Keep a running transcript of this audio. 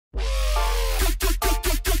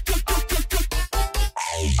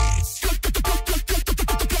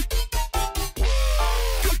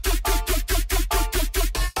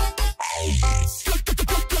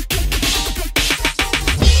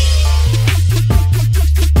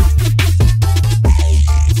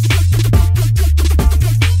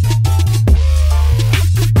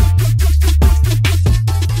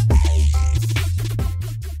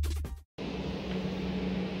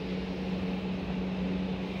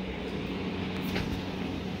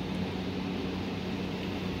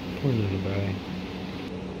Poor little guy.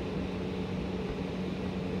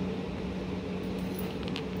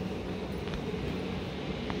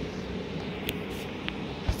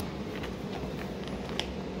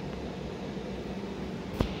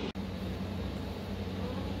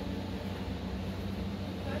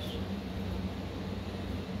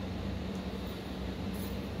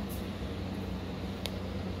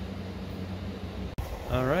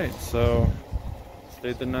 Alright, so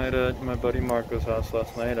stayed the night at my buddy Marco's house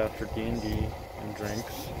last night after D&D and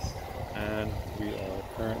drinks, and we are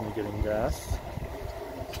currently getting gas.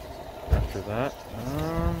 After that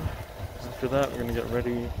we're gonna get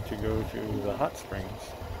ready to go to the hot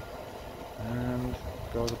springs and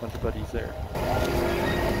go with a bunch of buddies there.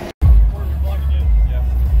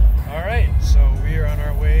 Alright, so we are on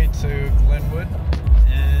our way to Glenwood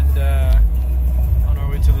and on our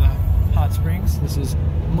way to the hot springs. This is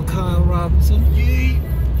Mikhail Robinson. Yee!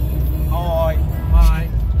 Hi! Hi!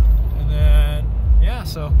 And then, yeah,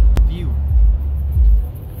 so view.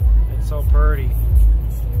 It's so pretty.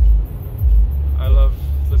 I love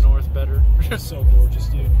the north better. It's so gorgeous,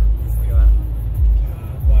 dude. Look at that. God,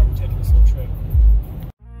 I'm glad we're taking this little trip.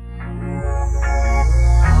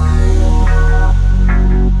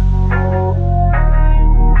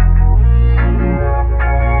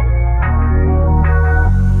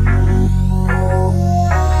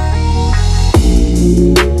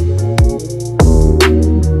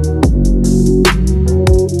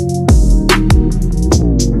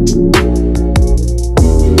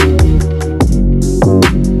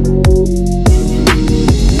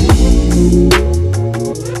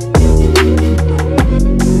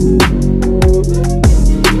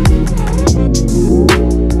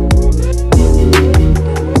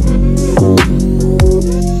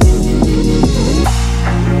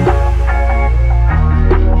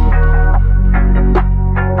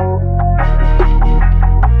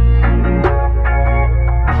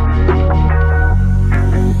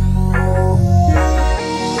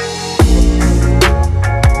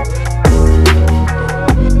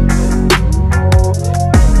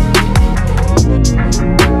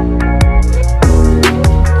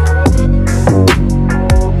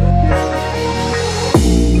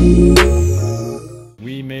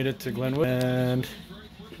 To Glenwood, and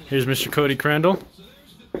here's Mr. Cody Crandall.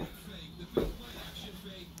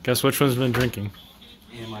 Guess which one's been drinking?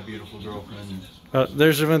 And my beautiful girlfriend.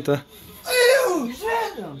 There's Javenta.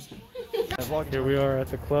 Here we are at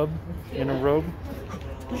the club in a robe.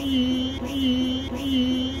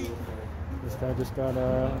 This guy just got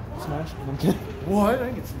smashed. What? I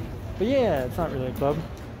think it's But yeah, it's not really a club.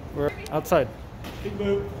 We're outside. big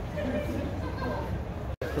boot.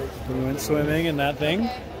 We went swimming in that thing.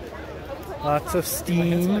 Lots of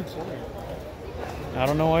steam. I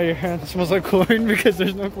don't know why your hand smells like chlorine, because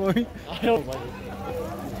there's no chlorine. I don't like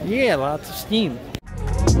it. Yeah, lots of steam.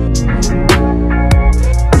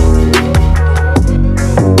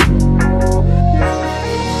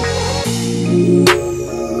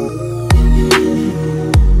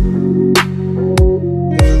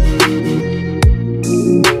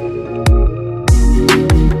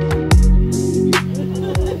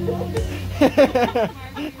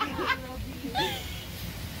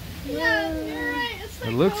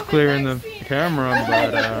 It looks clear in the camera,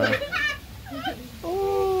 but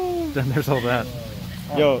then there's all that.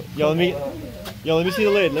 Yo, let me see the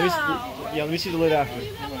lid. Let me see the lid after.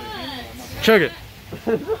 Chug it.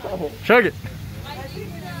 Chug it.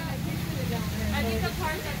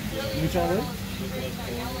 You try this?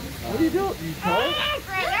 What are you doing? You try?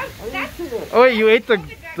 Oh wait, you ate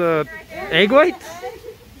the egg whites?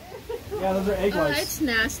 Yeah, those are egg whites. That's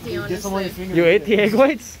nasty, honestly. Get some on your finger. You ate the egg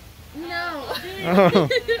whites? No. Oh.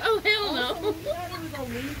 Oh, hell no.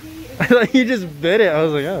 I thought you just bit it. I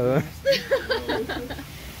was like, oh.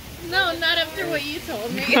 No, not after what you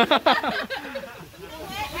told me.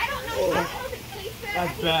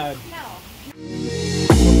 That's bad.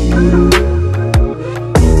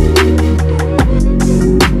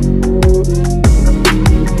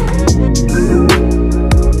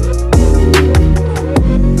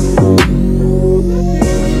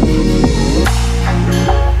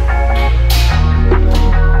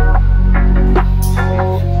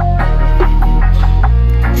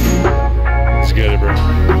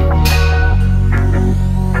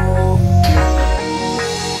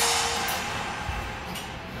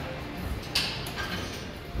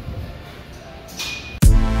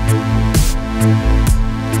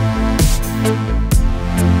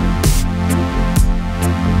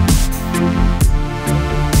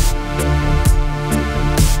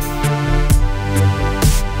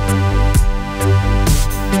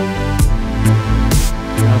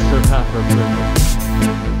 Master Pepper.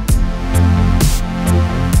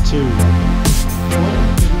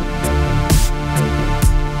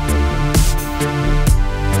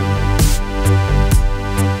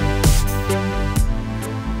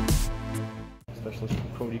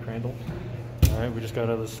 Crandall. Alright, we just got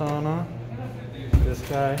out of the sauna. This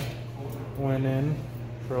guy went in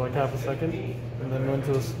for like half a second and then went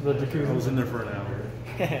to the jacuzzi. I was in there for an hour.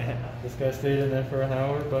 This guy stayed in there for an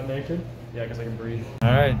hour, butt naked. Yeah, because I can breathe.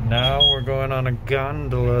 Alright, now we're going on a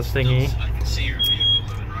gondola thingy. I can see your vehicle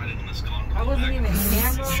living right in this gondola. I wasn't even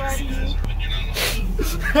camera ready.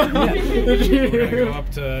 We're gonna go up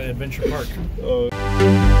to Adventure Park.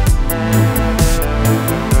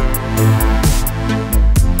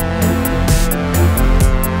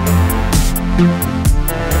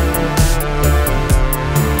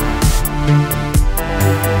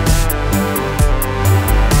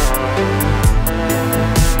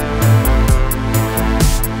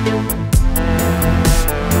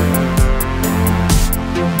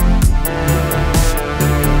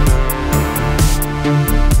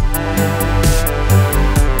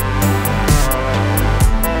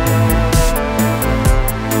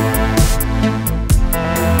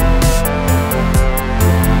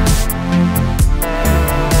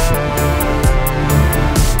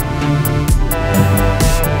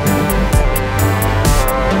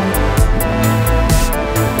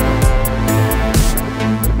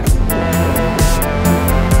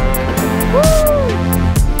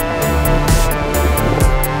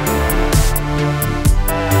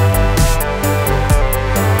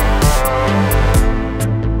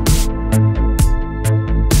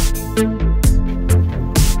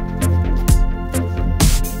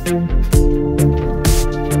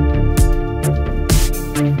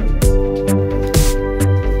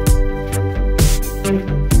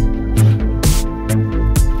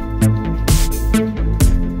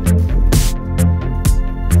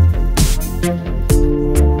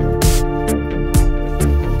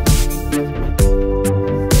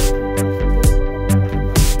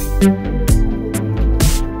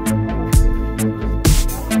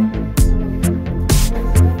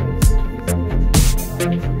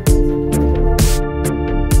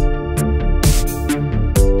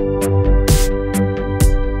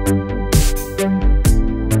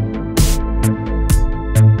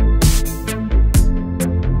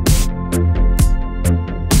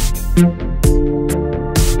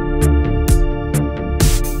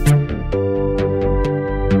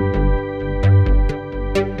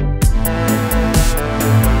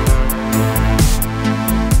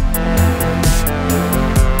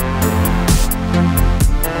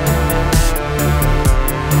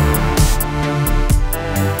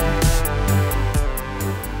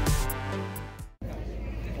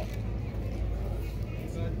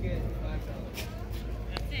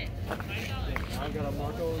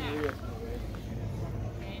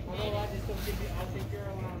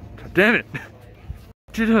 Damn it!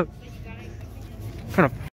 Get up! What kind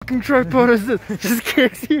of fucking tripod is this? Just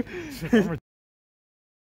kicks you.